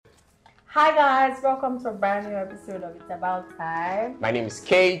Hi guys, welcome to a brand new episode of It's About Time. My name is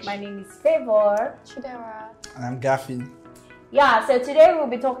Cage. My name is Favor. Chidera. And I'm Gaffy. Yeah, so today we'll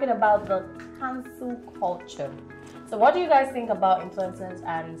be talking about the cancel culture. So what do you guys think about influencers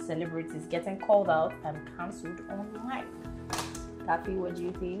and celebrities getting called out and cancelled online? Gaffy, what do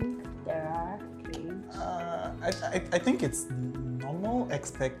you think? There are I think it's normal,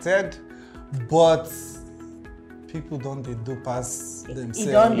 expected, but people don't do pass themselves.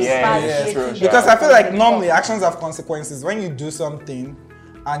 You don't true. Because I feel like normally actions have consequences. When you do something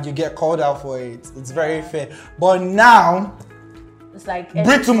and you get called out for it, it's very fair. But now, it's like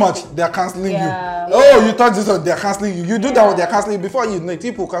breathe too much, they're cancelling you. You thought this was they're cancelling you. You do that, they're cancelling you. Before you know it,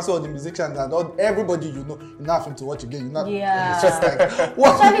 people cancel all the musicians and everybody you know. You're not having to watch again. You're not. Yeah. It's just like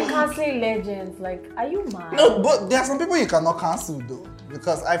what? Especially cancelling legends. Like, are you mad? No, but there are some people you cannot cancel though,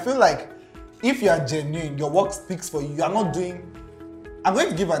 because I feel like if you are genuine, your work speaks for you. You are not doing. I'm going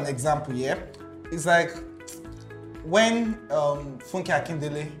to give an example. Yeah, it's like when Funke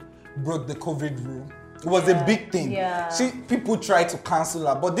Akindele broke the COVID rule. It was a big thing. Yeah. People tried to cancel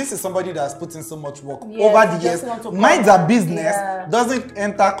her, but this is somebody that has put in so much work Yes, over the just years. want to Minds cover. her business, Yeah. doesn't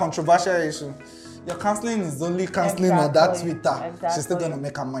enter controversial issue. Your cancelling is only cancelling on that Exactly. Twitter. She's still Exactly. gonna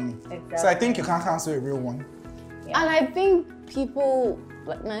make her money. Exactly. So I think you can't cancel a real one. And I think people,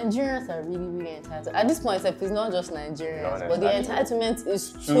 like Nigerians, are really, really entitled. At this point, it's not just Nigerians, No, but the that's entitlement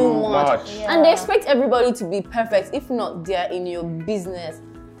is too Too much. much. Yeah. And they expect everybody to be perfect. If not, they're in your business.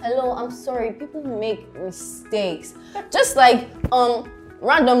 Hello, I'm sorry. People make mistakes. Just like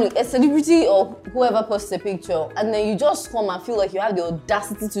randomly a celebrity or whoever posts a picture, and then you just come and feel like you have the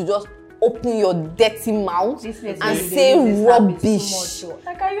audacity to just open your dirty mouth This place and where say they use this app is rubbish. too much.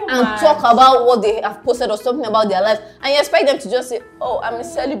 Like, are you And mad? talk about what they have posted or something about their lives, and you expect them to just say, "Oh, I'm a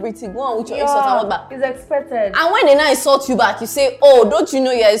celebrity. Go on with your insult and what back." It's expected. And when they now insult you back, you say, "Oh, don't you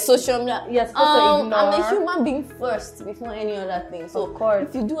know you're a social media?" You're supposed to ignore. I'm a human being first before any other thing. So Of course.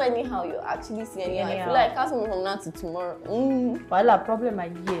 if you do anyhow, you actually see anyhow. I Anyhow. feel like cancel me from now to tomorrow. Well, problem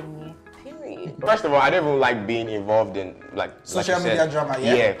again. Period. First of all, I don't even like being involved in Social like you media said. drama,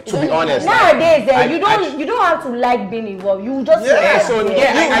 yeah? Yeah, to be honest. Nowadays, I- you don't have to like being involved. You just Yeah, so like,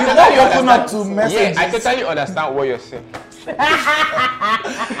 yeah, I You totally don't open up to understand. messages. Yeah, I totally understand what you're saying.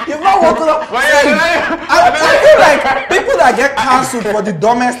 You've not woken up. I feel like people that get cancelled for the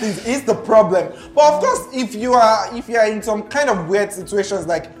dumbest things is the problem. But of course, if you are in some kind of weird situations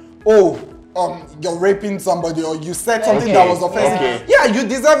like, you're raping somebody or you said something that was offensive, okay. yeah, you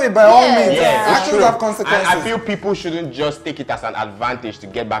deserve it by all means. Yeah, it's Actions true. have consequences. I feel people shouldn't just take it as an advantage to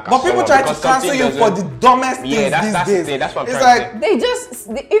get back at but people someone try to because cancel something you for the doesn't- dumbest things Yeah, that's the these days. thing. That's what I'm it's trying to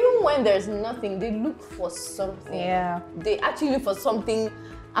like, They even when there's nothing, they look for something. Yeah. They actually look for something.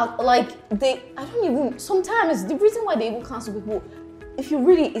 Sometimes the reason why they even cancel people, if you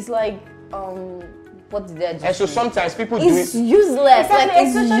really, it's like, what did they just And so do? sometimes people do It's it. useless.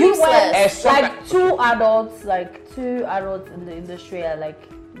 It's Especially useless. when, And like two adults in the industry are like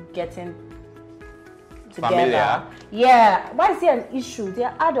getting together. Familiar. Yeah. Why is there an issue?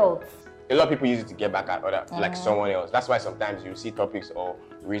 They're adults. A lot of people use it to get back at other, like someone else. That's why sometimes you see topics or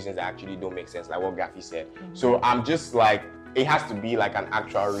reasons that actually don't make sense, like what Gaffy said. So I'm just like, it has to be like an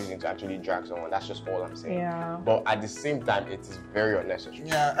actual reason to actually drag someone. That's just all I'm saying. Yeah. But at the same time, it is very unnecessary.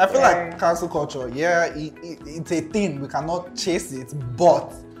 yeah, I feel like cancel culture, it's a thing. We cannot chase it,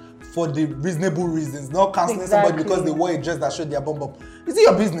 but for the reasonable reasons, not canceling somebody Exactly. because they wore a dress that showed their bum bum. Is it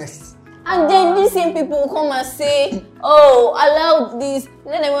your business? And then these same people will come and say, "Oh, allow this."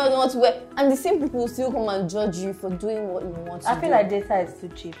 Then they want to wear, and the same people will still come and judge you for doing what you want to do. I feel like data is too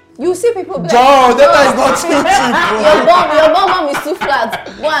cheap. You see people be like, Joe, that is not too cheap. your bum is too flat.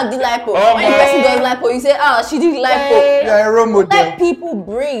 Go and do lipo. When the person does lipo, you say, she did lipo. You're a role model. Let people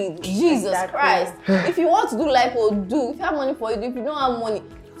breathe. Jesus Exactly. Christ. If you want to do lipo, do. If you have money for it, if you don't have money,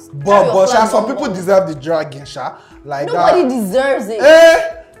 But some people deserve the dragging, Sha. Like nobody that. deserves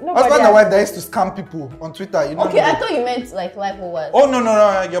it. Nobody Husband and has- wife that used to scam people on Twitter. You know. Okay, I thought you meant like lipo was. Oh no,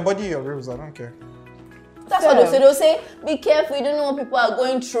 your body, your rules. I don't care. That's what they'll say. They'll say, be careful, you don't know what people are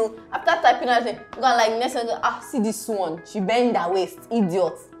going through. After typing that thing, you got like next time, see this one. She bend her waist.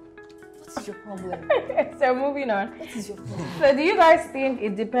 Idiot. What is your problem? So moving on. What is your problem? So do you guys think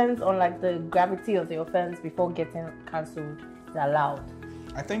it depends on like the gravity of the offense before getting cancelled is allowed?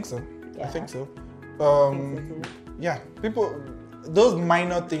 I think so. Yeah. I think so. too. Yeah, people. Those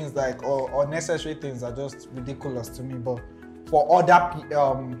minor things like or necessary things are just ridiculous to me. But for other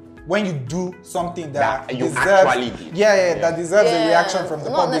when you do something that you deserves, actually did. that deserves a reaction from the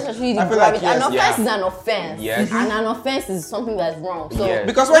not public. necessarily I the feel like gravity. An yes, offense is an offense. Yes. And an offense is something that's wrong. So Yes.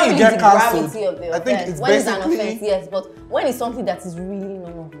 Because when not you really get the cancelled, gravity of the I think offense. it's when it's an basically- offense, yes, but when it's something that is really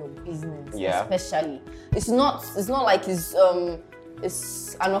none of your business, Yeah. especially. It's not like it's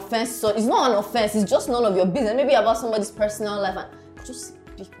an offense. So it's not an offense. It's just none of your business. Maybe about somebody's personal life, and just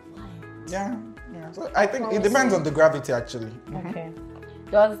be quiet. Yeah. So I think it depends on the gravity, actually. Okay.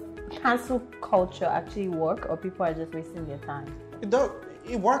 Does cancel culture actually work, or people are just wasting their time?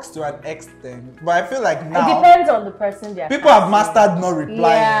 It works to an extent, but I feel like It now depends on the person they are. people have canceling. mastered not replying.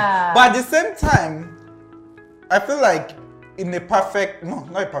 Yeah. But at the same time, I feel like in a perfect, no,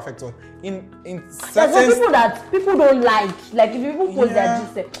 not a perfect one. In There's some certain, people that people don't like. Like if people post Yeah.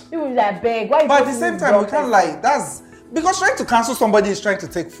 their gist, people will like beg. Why? you but at the posting same this time, we dog can't thing? lie. That's because trying to cancel somebody is trying to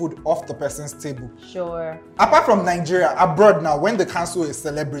take food off the person's table. Sure. Apart from Nigeria, abroad now, when they cancel a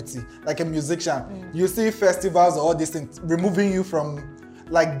celebrity, like a musician, you see festivals or all these things removing you from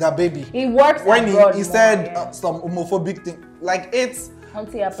like the baby. It works When abroad he more, said yeah. some homophobic thing, like 8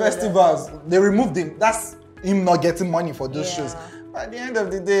 Anti-uploader. festivals, they removed him. That's him not getting money for those Yeah. shows. But at the end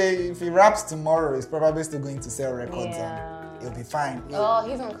of the day, if he raps tomorrow, he's probably still going to sell records Yeah. and he'll be fine. Oh,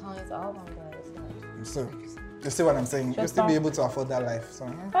 he's on Khan's album, guys. So, you see what I'm saying? You'll still be able to afford that life. So,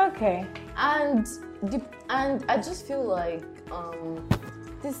 Okay. And I just feel like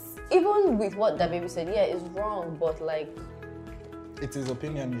this, even with what that baby said, yeah, it's wrong, but like it's his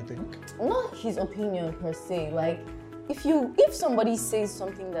opinion, you think? not his opinion per se. Like if somebody says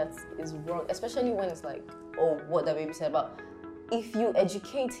something that is wrong, especially when it's like, oh, what that baby said about. If you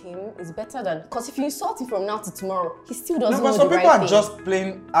educate him, it's better than, because if you insult him from now to tomorrow, he still doesn't No, but know some the people right are thing. just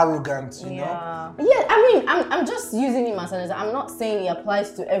plain arrogant, you know? Yeah. Yeah, I mean, I'm just using him as an example. I'm not saying it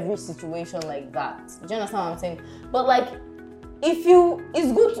applies to every situation like that. Do you understand what I'm saying? But like,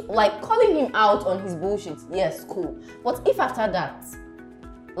 it's good to, like, calling him out on his bullshit, yes, cool. But if after that,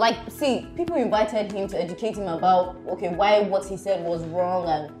 like, see, people invited him to educate him about, okay, why what he said was wrong,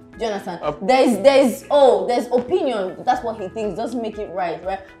 and do you understand? There's opinion. That's what he thinks. Doesn't make it right?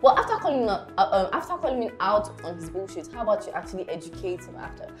 But after calling him out on his bullshit, how about you actually educate him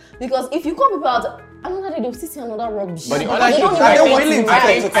after? Because if you call people out, another day they'll see another rubbish. But the Because other they thing, don't I even don't make really it think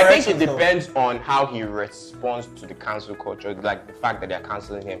right. it's I think correction, it though. depends on how he responds to the cancel culture, like the fact that they're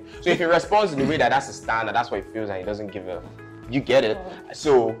canceling him. So if he responds in the way that that's a standard, that's what he feels, and he doesn't give a, you get it.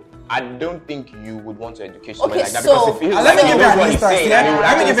 So I don't think you would want to educate somebody Okay, like that so- because if he feels Let me like he give you knows an what he's instance. saying, Yeah? and he would Let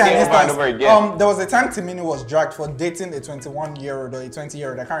me actually give you say an it over and instance. over again. There was a time Timini was dragged for dating a 21-year-old or a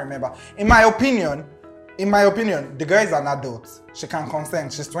 20-year-old. I can't remember. In my opinion, the girl is an adult. She can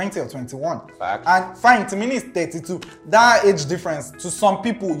consent. She's 20 or 21. Fact. And fine, Timini is 32. That age difference to some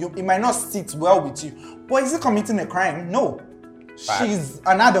people, it might not sit well with you. But is he committing a crime? No. Fact. She's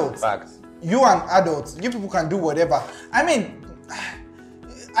an adult. Facts. You an adult. You people can do whatever. I mean,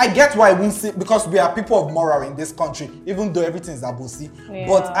 I get why I won't say, because we are people of moral in this country, even though everything is abusi. Yeah.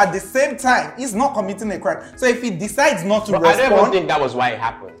 But at the same time, he's not committing a crime. So if he decides not to But I don't even respond, think that was why it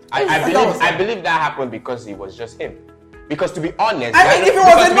happened. I believe that happened because it was just him. Because to be honest, I mean, if it was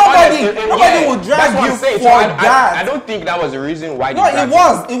because a to be nobody, honest, nobody would drag that's what you I'm saying. for So that. I don't think that was the reason why. no, they it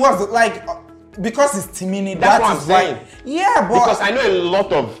dragged him. was like because it's Timini. That's that what is I'm why. saying. Yeah, but Because I know a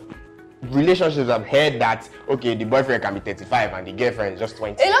lot of relationships I've heard that okay, the boyfriend can be 35 and the girlfriend is just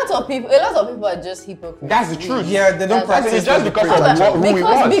 20. A lot of people are just hypocrites. That's the truth. yeah, they don't That's- practice. It's just what because they of preach. what- who he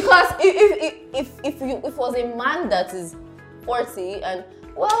was. Because if it was a man that is 40 and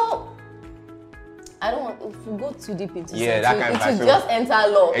well, I don't want if we go too deep into Yeah, it, that kind of it will person. just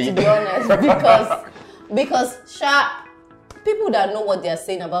enter law to be honest because people that know what they are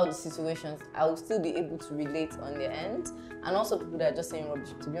saying about the situations, I will still be able to relate on their end, and also people that are just saying rubbish.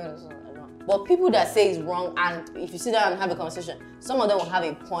 To be honest, I don't. But people that say it's wrong, and if you sit down and have a conversation, some of them will have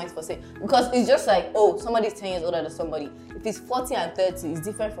a point for saying, because it's just like, oh, somebody's 10 years older than somebody. If it's 40 and 30, it's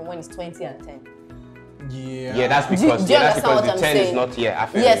different from when it's 20 and 10. Yeah, that's Do because you that's understand because what the I'm 10 is saying? not here. I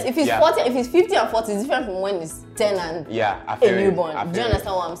feel Yes, you. if it's Yeah. 40, if it's 50 and 40, it's different from when it's 10 and Yeah, I feel a you. newborn. I Do you feel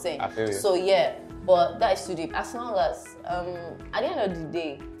understand what I'm saying? I feel you. So yeah, but that is too deep. As long as at the end of the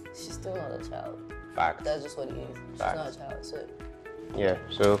day, she's still not a child. Facts. That's just what it is. She's Facts. not a child. So Yeah.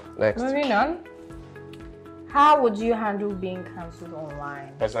 So next. Moving on. How would you handle being cancelled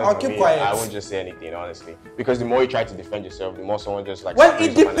online? Personally, I'll for keep me, quiet. I won't just say anything, honestly. Because the more you try to defend yourself, the more someone just like. Well,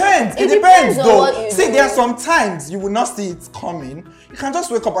 screws it up and depends. It It depends depends, on though. what you See, do. there are some times you will not see it coming. You can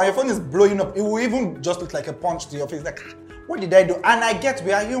just wake up and your phone is blowing up. It will even just look like a punch to your face. Like, what did I do? And I get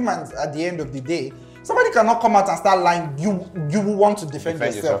we are humans at the end of the day. Somebody cannot come out and start lying. You will want to defend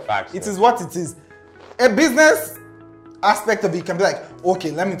Defend yourself. yourself, facts, It yeah. is what it is. A business aspect of it can be like,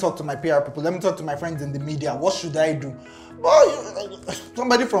 okay, let me talk to my PR people. Let me talk to my friends in the media. What should I do? Well,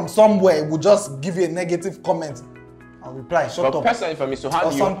 somebody from somewhere will just give you a negative comment. I'll reply, shut But up. personally for me, so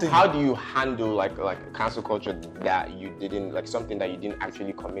Or something. how do you handle like cancel culture that you didn't, like something that you didn't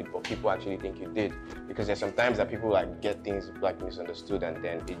actually commit but people actually think you did? Because there's sometimes that people like get things like misunderstood and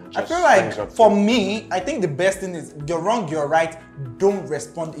then it just I feel springs like up for to- me, I think the best thing is you're wrong, you're right. Don't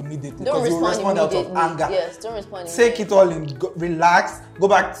respond immediately Don't because you respond out of immediately. anger. Yes, don't respond Take immediately. it all in, relax, go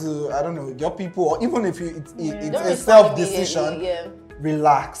back to I don't know your people, or even if it's Don't a respond self decision. immediately, yeah.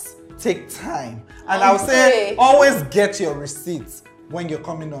 Relax, take time, and And I would say pray. always get your receipts when you're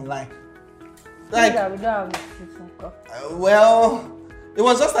coming online. Like, we don't have receipts, uncle. well, it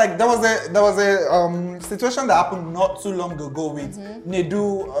was just like there was a situation that happened not too long ago with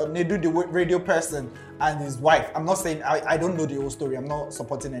Nedu, the radio person, and his wife. I'm not saying I don't know the whole story. I'm not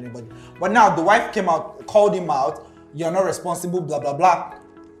supporting anybody. But now the wife came out, called him out. You're not responsible. Blah blah blah.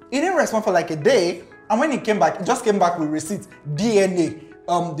 He didn't respond for like a day, and when he came back, he just came back with receipts, DNA.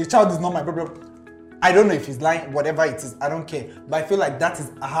 The child is not my problem. I don't know if he's lying, whatever it is. I don't care. But I feel like that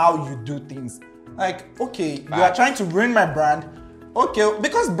is how you do things. Like, okay, you are trying to ruin my brand. Okay,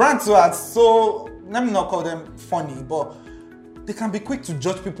 because brands are so, let me not call them funny, but they can be quick to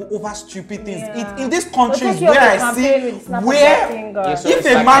judge people over stupid things. Yeah. In these But countries take your where I campaign see with snap of where your finger. Yeah, so if it's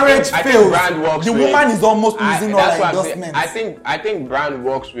a like, marriage I think fails, brand works the with- woman is almost losing all that's her what I'm saying. endorsements. I think brand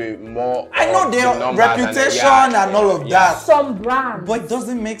works with more. I know of their the numbers reputation yeah, and all of yeah. that. Some brands. But it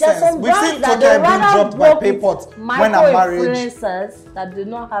doesn't make There's sense. some We've brands seen that Toke they being rather dropped by work with Paypot when I'm married. micro-influencers that do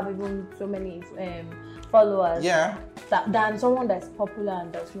not have even so many followers. Yeah. Than someone that's popular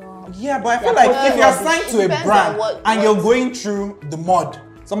and does not. Yeah, but I feel Yeah, like but if you're it signed to a depends brand on what- and you're what- going through the mud,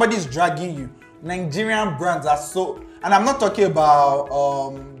 somebody's dragging you. Nigerian brands are so, and I'm not talking about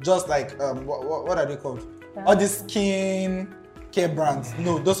just like what are they called? Yeah. All these skin care brands.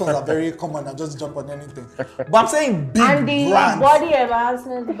 No, those ones are very common and just jump on anything. But I'm saying big And the brands. body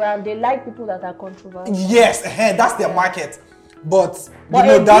enhancement brand, they like people that are controversial. Yes, that's their market. But But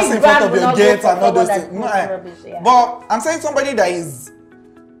you a know, that's big in front brand of will your not go gate for and all those someone things. that's No, rubbish, yeah. But I'm saying somebody that is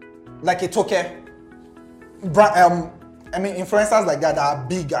like a Toke, brand, influencers like that are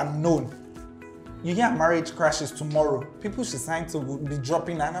big and known. You hear marriage crashes tomorrow. People she signed to will be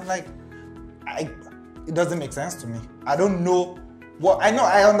dropping, and I'm like, it doesn't make sense to me. I don't know. What I know,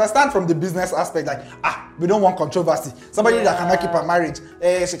 I understand from the business aspect, like, we don't want controversy. Somebody that cannot keep a marriage,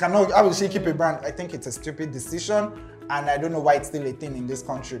 she cannot, how will she keep a brand? I think it's a stupid decision, and I don't know why it's still a thing in this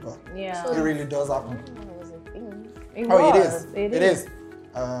country, but Yeah. it really does happen. It Oh, was. it is.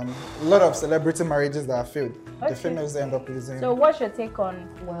 A lot of celebrity marriages that are failed. The Okay. females end up losing. So, what's your take on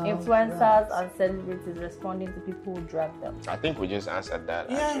Well, influencers and celebrities responding to people who drag them? I think we just answered that.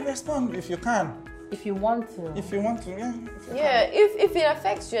 Yeah, respond if you can. If you want to. If you want to, yeah. If you Yeah, if it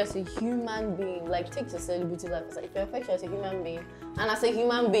affects you as a human being, like take the celebrity life aside, if it affects you as a human being, and as a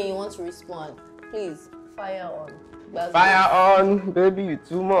human being you want to respond, please fire on. That's Fire on, baby, you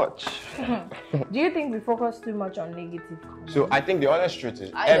too much. Do you think we focus too much on negative comments? So I think the honest truth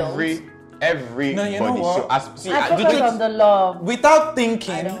is I everybody. No, you know what? So as see, I did focus you- on the love. Without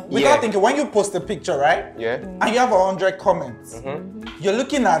thinking, Yeah. when you post a picture, right? yeah. And you have 100 comments, you're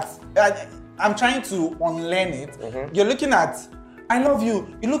looking at, I'm trying to unlearn it. You're looking at, I love you,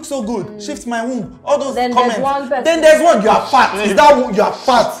 you look so good, shift my womb, all those Then comments. there's one person- Then there's one, you are fat. Is that one, you are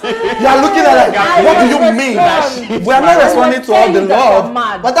fat? You are looking at like, I what do will you mean? respond. We are not I will responding to tell all you the that love, you're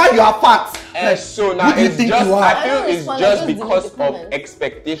mad. but that you are fat. So now who do you it's think just you are? I I feel don't it's respond, I just just delete because the of comments.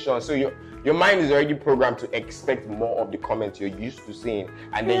 expectation. So your mind is already programmed to expect more of the comments you're used to seeing,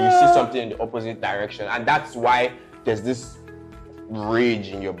 and then you see something in the opposite direction, and that's why there's this rage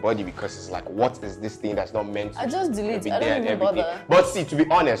in your body because it's like, what is this thing that's not meant to I just delete. be I don't there and even everything. bother. But see, to be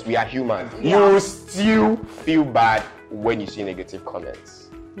honest, we are human. Yeah. You still feel bad when you see negative comments.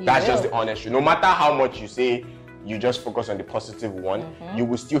 That's just the honest truth. No matter how much you say, you just focus on the positive one, you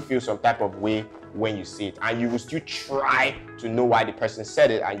will still feel some type of way when you see it, and you will still try to know why the person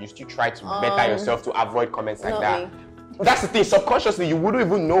said it, and you still try to better yourself to avoid comments like not that. me. That's the thing. Subconsciously, you wouldn't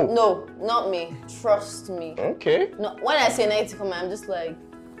even know. No, not me. Trust me. Okay. No, when I say negative comment, I'm just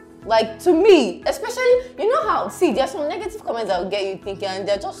like to me, especially, you know how, see, there's some negative comments that will get you thinking, and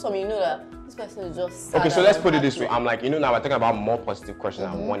there are just some, you know, that this person is just sad Okay, so and let's put it this way. unhappy. I'm like, now we're talking about more positive questions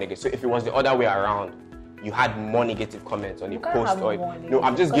and more negative. So if it was the other way around, you had more negative comments on a can't post have or more no,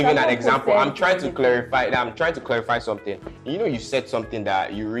 I'm just negative, giving because an I example. won't I'm trying to post clarify that. I'm trying to clarify something. You said something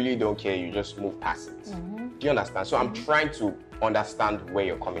that you really don't care, you just move past it. Do you understand? So I'm trying to understand where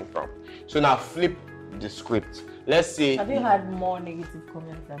you're coming from. So now flip the script. Let's say Have you had more negative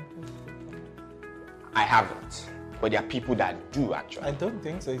comments than positive comments? I haven't. but there are people that do actually. I don't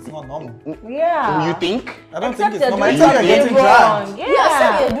think so. It's not normal. Yeah. You think? I don't Except think it's you're normal. I doing think you're getting something dragged. wrong. Yeah,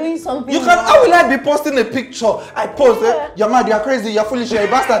 Yeah. so you're doing something. You can. wrong. How will I be posting a picture? I post it. You're mad. You're crazy. You're foolish. You're a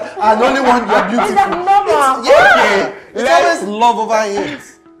bastard. I only want your Is beautiful. that normal? Yeah. It's always love over hate.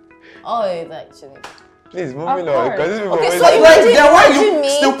 Oh, it's actually. Please, moving Of on. course. Because these people Okay, always so like- imagine, then why imagine you me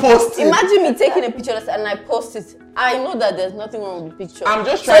still posting? Imagine me taking a picture and I post it. I know that there's nothing wrong with the picture. I'm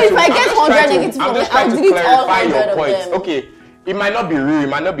just so trying if to. I I'm get just 100 trying to- negative I'm comments, just trying I'll to delete all clarify 100 your of points. them. Okay, it might not be real. It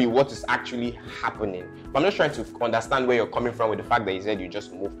might not be what is actually happening. But I'm just trying to understand where you're coming from with the fact that you said you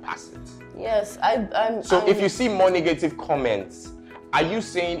just move past it. Yes, I'm. So if you see more negative comments, are you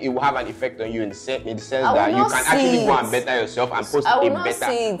saying it will have an effect on you in the sense I will that you not can see actually go it. and better yourself and post I will a not better?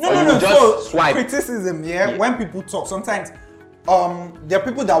 see it. Or No, you no, no. just So swipe. criticism, Yeah. when people talk, sometimes there are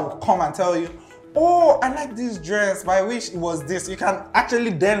people that will come and tell you, oh, I like this dress, but I wish it was this. You can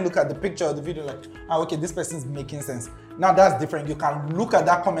actually then look at the picture or the video like, okay, this person's making sense. Now that's different. You can look at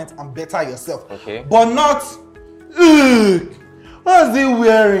that comment and better yourself. Okay. But not, ugh, what's he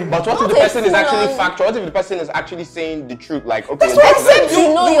wearing? But what if Not the a person is actually full-on- factual? What if the person is actually saying the truth? Like, okay, That's what I this is said. actually-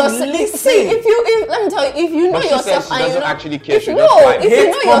 you know You yourself. listen. See, let me tell you, if you know But she says yourself she and you doesn't know, actually care, if she you just know, like- if you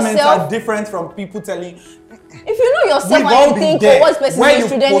Hate know comments yourself, are different from people telling, if you know yourself We've all and you been think, there. oh, what's person When is you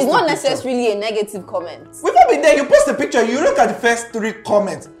true, then it's post not a picture. necessarily a negative comment. we've all been there. You post a picture, you look at the first 3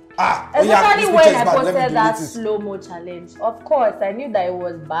 comments. Oh yeah, Especially this when picture I is bad. Let me posted that delete it. slow-mo challenge. Of course, I knew that it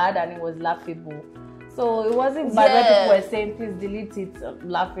was bad and it was laughable. So it wasn't bad when Yeah. people were saying, please delete it,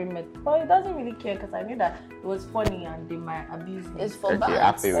 laughing. But it doesn't really care because I knew that it was funny and they might abuse me. It's for Okay,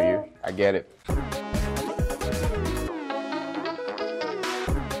 I bad. feel you. I get it.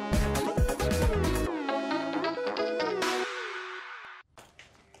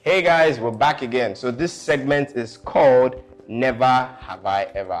 Hey guys, we're back again. So this segment is called Never Have I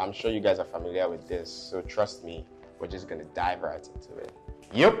Ever. I'm sure you guys are familiar with this, so trust me, we're just gonna dive right into it.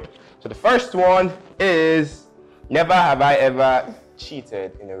 Yep. So the first one is Never have I ever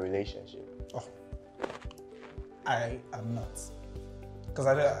cheated in a relationship. Oh, I am not. Because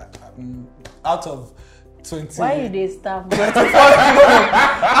I'm out of 20. Why you they stop?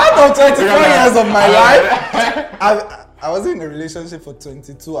 Out of 24 years of my life, I was in a relationship for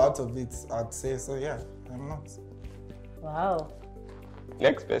 22 out of it, I'd say. So yeah, I'm not. Wow,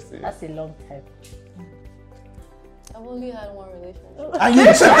 Next person. that's a long time. I've only had one relationship. And you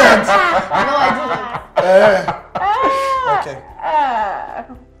cheated. No, I Okay. Ah.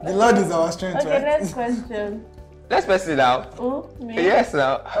 The Lord is our strength, Okay, right? next question. Next person now. Oh, me? Yes,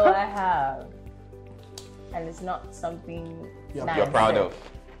 now. Oh, I have. And it's not something nice. You're proud of.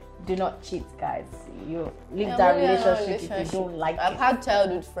 Do not cheat, guys. You leave didn't. that I've only had one relationship if you don't like I've it. had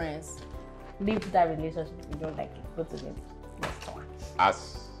childhood friends. Leave that relationship if you don't like it. Go to the next one.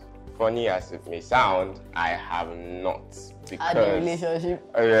 As funny as it may sound, I have not. Because Had a relationship.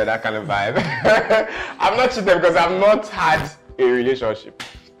 Oh yeah, that kind of vibe. I'm not cheating because I've not had a relationship.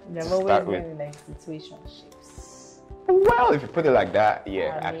 They've To always start been with. in like situationships. Well, if you put it like that,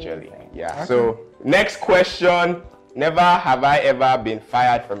 yeah, Amazing. actually. Yeah. So next question. Never have I ever been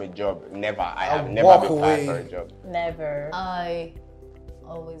fired from a job. Never. I have never walk been away. fired for a job. Never. I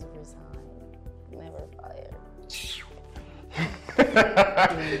always resign. Never fired.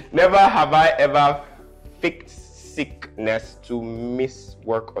 Never have I ever faked sickness to miss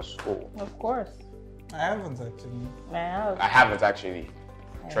work or school. Of course. I haven't actually. I have. I haven't actually.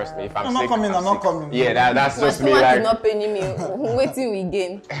 Trust me, if I'm I'm not sick, coming, I'm not sick. coming. Yeah, that's My just me. stomach Like, is not paying me. Waiting we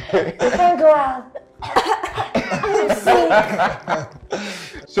gain. Can't go out.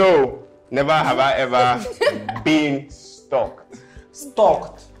 so, never have I ever been stalked.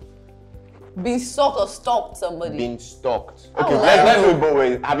 Stalked. Been stalked or stalked somebody. Been stalked. Oh, Okay, wow. let's do it both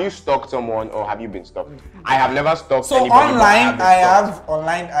ways. Have you stalked someone or have you been stalked? I have never stalked So anybody. but online, been I stalked. have.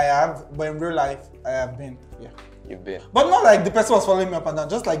 Online, I have. But in real life, I have been. Yeah. You've been. But not like the person was following me up and down,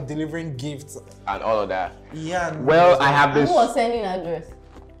 just like delivering gifts. And all of that. Yeah. and- Well, I have been. Who was sending address?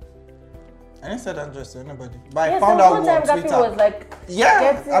 I didn't say that address to anybody. But I Yeah, found so out one time on Gaffy Twitter. was like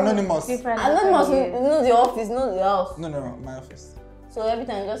Yeah, getting anonymous. different Anonymous, messages. not the office, not the house. No, my office. So every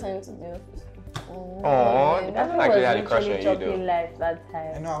time just send it to the office. Aww, Gaffy that's was actually had a crush literally on you chopping though. life that I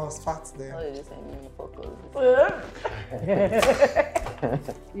time. know I was fat How there. did they send me focus?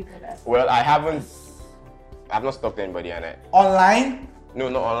 You can ask. Well, I've not stalked anybody, and Online? no,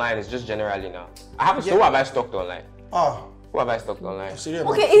 not online. It's just generally now. I haven't. So who have I stalked online? Oh, Who have I stalked online? serious.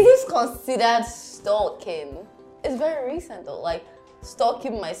 Okay, is this considered stalking? It's very recent though, like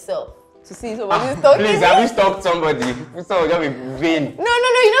stalking myself to see somebody stalking Please, me. have you stalked somebody? Someone just be vain. No,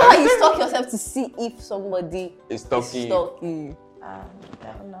 you know how you stalk yourself to see if somebody Is is stalking you. stalking you. I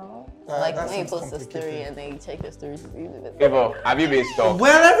don't know. Like that when you seems post a complicated. story and then you check your story to see if it's Favor, have you been stalked?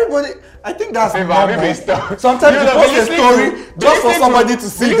 Well, everybody, I think that's Favor, have you normal. been stalked? Sometimes you know, post a listening story to- just for listening somebody to- to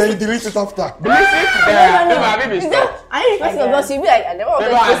see, then you delete it after. Favor, have you been Is stalked? that, I ain't first of all, she'll be like, I never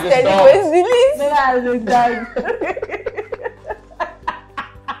Maybe want I to post just anyways, delete. Maybe I look like.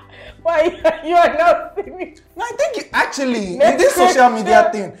 Why you are not seeing No, I think actually, in Let's this check social media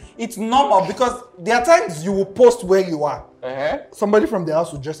that. thing, it's normal because there are times you will post where you are. Somebody from the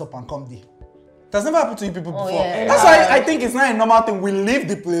house will dress up and come there. That's never happened to you people before. yeah. That's why I think it's not a normal thing. We leave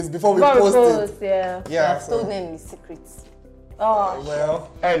the place before we post it. Yeah. Yeah. I've told them the secrets. Oh. Well,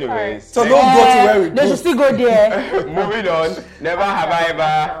 Anyways, so don't go to where we They should post. still go there. moving on. Never have I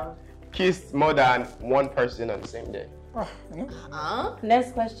ever kissed more than one person on the same day. Huh?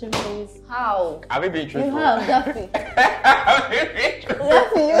 Next question, please. How? Have you been You truthful? have, Daffy. Have you been truthful?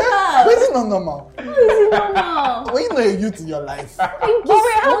 Daffy, you have. Is it not normal? Normal. When you know a youth in your life. But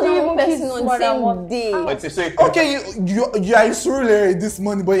wait, how do you one even kiss person on more the than same one? day? But it's so Okay, you are in Surulere this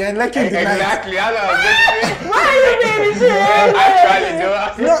morning, but you're in Lekki the night. exactly. That's what I'm Why are you being serious?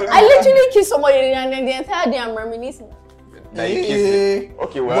 Actually, no. I literally kiss somebody and then the entire day I'm reminiscing. That you kissed it.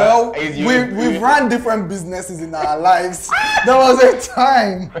 Okay, Well, it's you- we've ran different businesses in our lives. There was a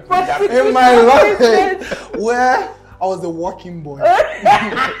time That- in my life where I was a working boy.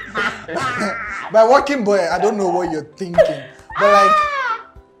 By working boy, I don't know what you're thinking. But like,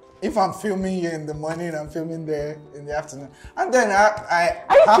 if I'm filming here in the morning, I'm filming there in the afternoon. And then I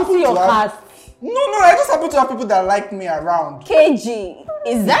Are you happen kissing your to have- cast? No, I just happen to have people that like me around. KG,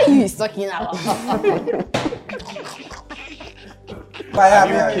 is that you he's talking about? But Have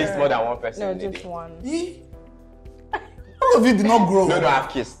yeah, you kissed more than one person? No, in a just day? one. All of you did not grow. No, I've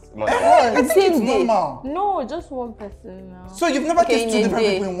kissed more than one. I think Same it's day. normal. No, just one person now. So you've never Okay, kissed two in a different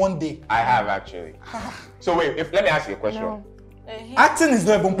day. people in one day. I have actually. So wait, let me ask you a question. No. Acting is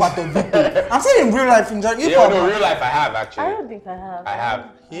not even part of it. Though. I'm saying in real life, in general, if Yeah, I've no, not- real life I have I actually. don't think I have. I have.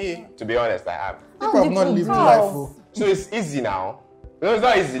 Yeah. To be honest, I have. If I've not lived How? life, oh. So it's easy now. No, it's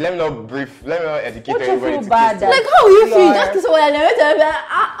not easy. Let me not brief. Let me not educate What you everybody feel to bad kiss that- Like how you feel? You're- Just kiss somebody and then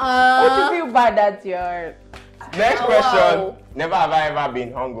Don't you feel bad that you're... Next Oh, question. wow. Never have I ever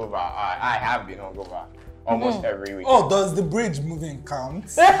been hungover. I have been hungover almost every week. Oh, does the bridge moving count?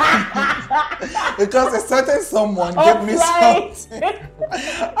 Because a certain someone gave me Offline. something.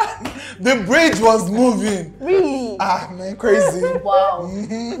 The bridge was moving. Really? Ah, man, crazy. Wow.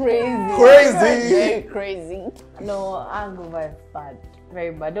 Mhm. Crazy. Crazy. Very crazy. No, hangover is bad.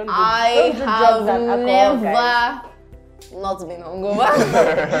 Very bad. Don't do I don't do have drugs and alcohol, never guys. not been hungover.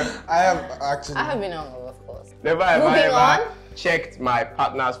 I have actually. I have been hungover, of course. Never have I Moving ever on. checked my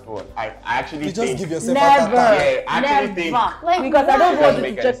partner's phone. I actually You just think give yourself Never. a Yeah, I actually think- Like, because I don't Doesn't want to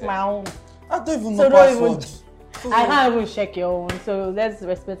make any check sense. my own. I don't even So know don't even- password. I can't even check your own. So let's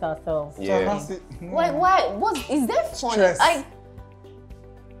respect ourselves. Yeah. Why? What is that fun? Stress.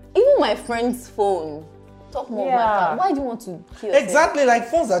 Even my friend's phone. Talk more Yeah. about that. Why do you want to kill yourself? Exactly, like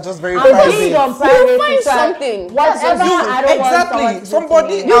phones are just very I'm private. big on You privacy. find so something. Whatever That's just- I don't want Exactly. someone to do to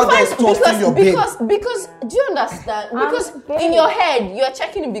Somebody me. You out there is find toasting your babe. because do you understand? Because big. in your head you are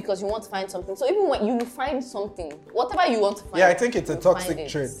checking it because you want to find something. So even when you find something, whatever you want to find. Yeah, I think it's a you toxic find it.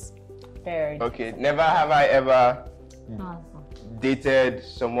 trait. Very. Okay, never have I ever Awesome. dated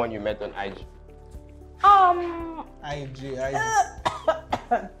someone you met on IG. IG.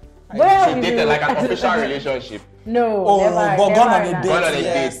 Where So we dated do- like an official relationship. No, Oh, never, but gone on never a that. date. Gone on a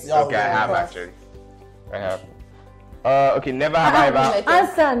Yes, date. yeah, Okay, I yeah. have actually. I have. Okay, never have I ever.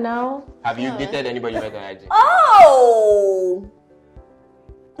 Answer now. Have you dated anybody you met on IG? Oh,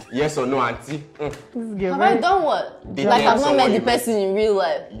 Yes or no, auntie? have I done what? Dated Like I've not someone met the you met. person in real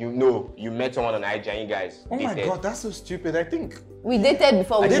life. You know, you met someone on IG and you guys Oh my dated. god, that's so stupid. I think We dated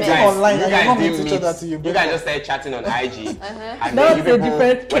before we dated met. online and you don't meet didn't each other till you You break guys up. just started chatting on IG. And That's then you a people,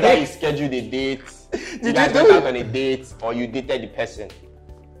 different whether you case. scheduled a date, you Did guys you went do out it? on a date, or you dated the person.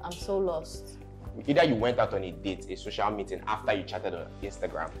 I'm so lost. Either you went out on a date, a social meeting after you chatted on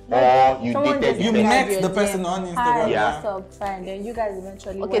Instagram, or you Someone dated just the You person. met your the DM. person on Instagram. Hi, Yeah. what's up? Fine. Then you guys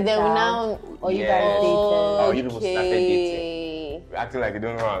eventually Okay, went then we out, now. or you Yeah. guys dated. Oh, you people started Okay. You're acting like you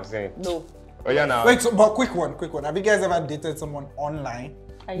don't know what I'm saying. No. Oh yeah, now. Wait, so, but quick one. Have you guys ever dated someone online?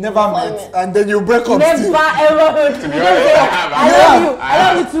 I Never know. met, and then you break up Never still? ever. To be honest, I have. I love you. I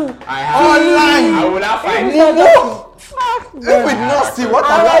love you too. I have. Online. I will not find No! If we did not see what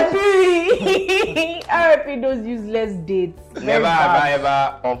I like. R.I.P. R.I.P. those useless dates. Never have I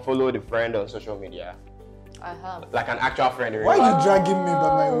ever unfollowed a friend on social media. I have. Like an actual friend. in Why real are life. you dragging me by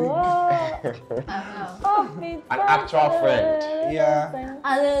my wig? Happy An actual friend. Yeah.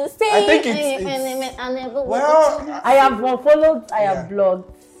 I think it's- I never Well, I have unfollowed, I have blogged.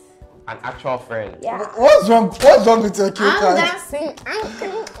 An actual friend. Yeah. what's wrong? What's wrong with your cue I'm card? dancing.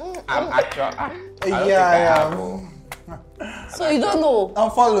 I'm actual. I don't think I Yeah, have. So you don't know.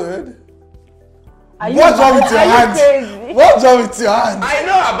 Unfollowed. Are you, What's wrong with your are you hand? crazy? What's wrong with your hand? I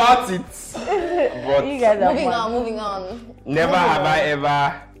know about it, but You guys are Moving fun. on, moving on. never have I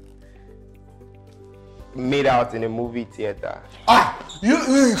ever made out in a movie theater.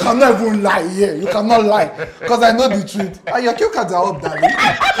 You cannot even lie here. You cannot lie. Because I know the truth. Your cue cards are up, darling.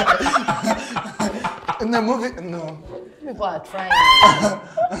 In the movie, no. People are trying.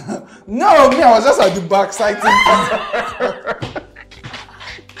 No, me, I was just at the back sighting.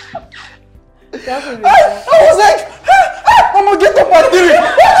 Definitely. I was like, I'm gonna get up and do it.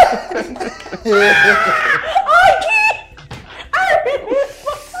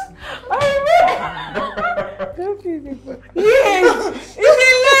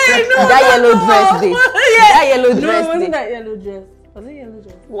 That yellow dress day. That yellow No, dress it wasn't day. that yellow dress. Was it yellow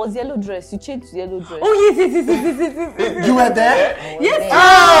dress? Was yellow dress. You changed to yellow dress. Oh, yes, yes, yes, yes, yes, yes, yes. You were there? Yes,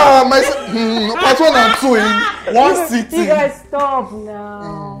 Ah, my part 1 and 2 in one you sitting. guys stop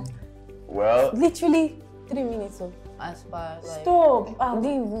now. Well, Literally 3 minutes of as far like. Stop.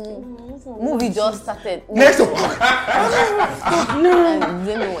 Movie just started. Next up, And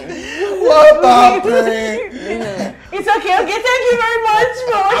didn't know when. what happened? It's okay, thank you very much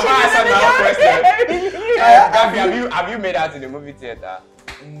for I'm watching gonna answer my own question. question. Gabby, have you made out in a movie theater?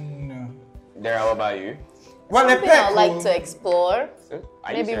 No. Dara, what about you? Well, Something I would like to explore.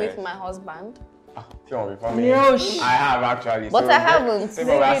 Are you Maybe serious? with my husband. Sure, before me. No, I have actually. But I haven't. So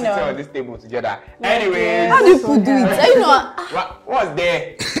we are Maybe sitting not. on this table together. Anyways, How do you people do it? You know, what's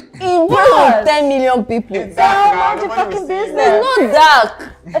there? in front Yes. of 10 million people. It's It's dark now, mind your nobody will fucking see you. business. not dark.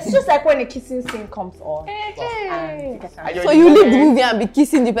 It's just like when a kissing scene comes on. And So you leave the movie and be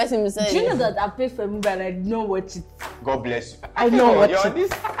kissing the person beside Do you know you. that I paid for a movie and I did not watch it? God bless you. I know what You're you- on this.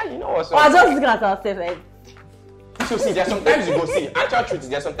 You know what's I was up. just looking at ourselves like, So see, there's sometimes you go see. Actual truth is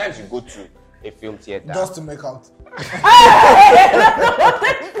there's sometimes you go to a film theater. Just to make out. Me,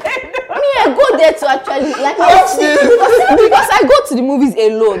 I go there to actually like What's this? because I go to the movies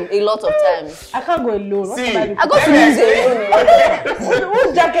alone a lot of times. I can't go alone. What See, am I doing? I go to the movies alone.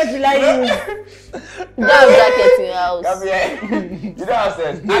 Whose jacket will I use? That jacket in your house. Gabby, you know what I'm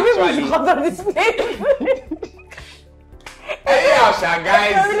saying? Actually, Because of this place. hey, Asha, Your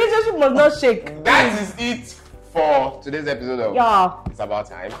guys, relationship must not shake. that is it for today's episode of Yeah, It's About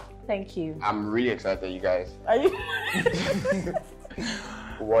Time. thank you. I'm really excited you guys Are you?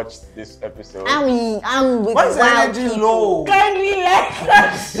 watched this episode. I'm with Why is the wild energy people. low? Kindly let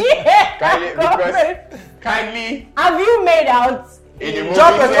us share. Kindly, because kindly Have you made out? in the movie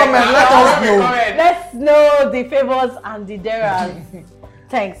Drop a theater, comment, let us drop a know. comment. Let's know the favors and the daras.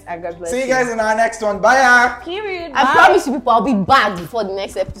 Thanks, and God bless See you guys in our next one. Bye. Period. I Bye. promise you people I'll be back before the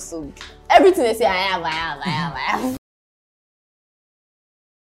next episode. Everything they say I have.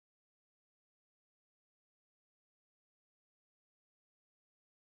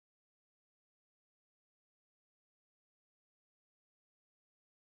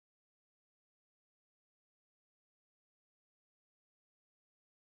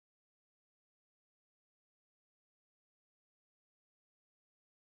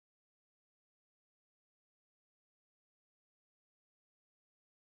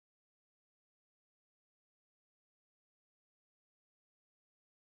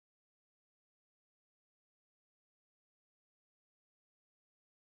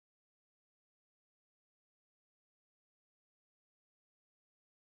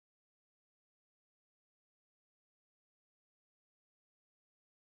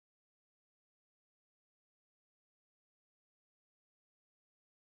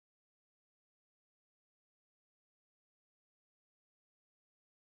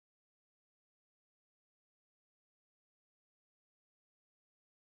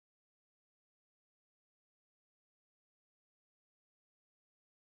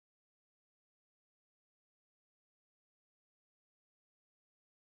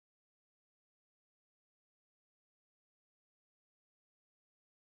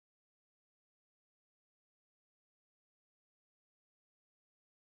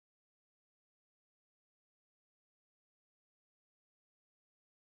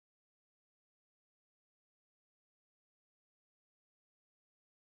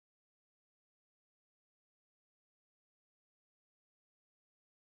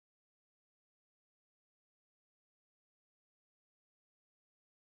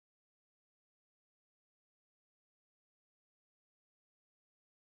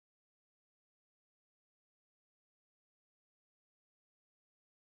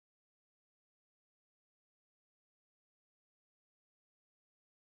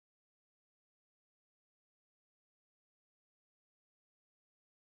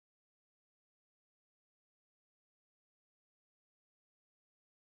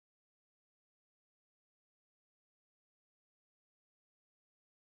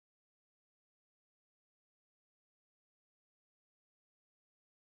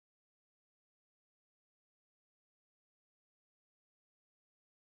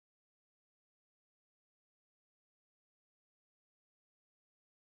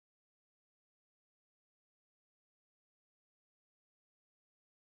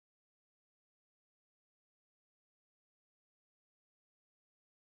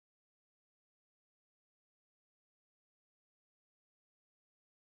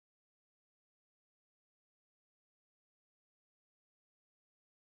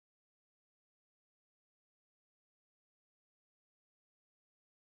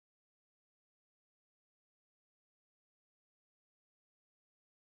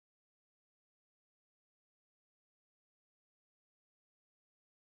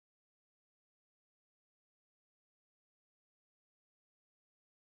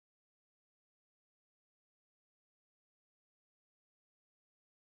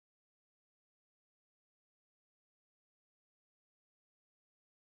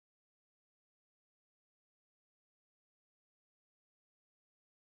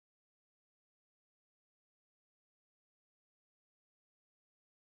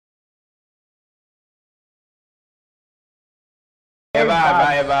 Have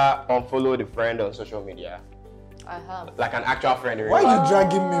I ever unfollowed a friend on social media? I have. Like an actual friend. Why are you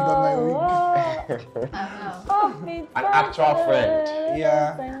dragging me by my wig? I have. An actual friend.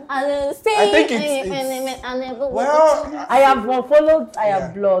 Yeah. I think it's- Well, I have unfollowed, I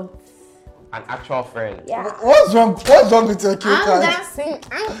have Yeah. blogged. An actual friend. Yeah. what's wrong? What's wrong with your cue I'm card? dancing.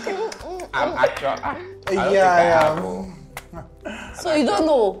 I'm actual. I don't think I Yeah. So you don't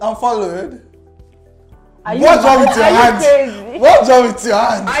know. Unfollowed. Are you, What's wrong with your are you hands? crazy? What's wrong with your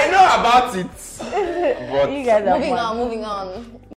hands? I know about it. But You guys are Moving fun. on, moving on.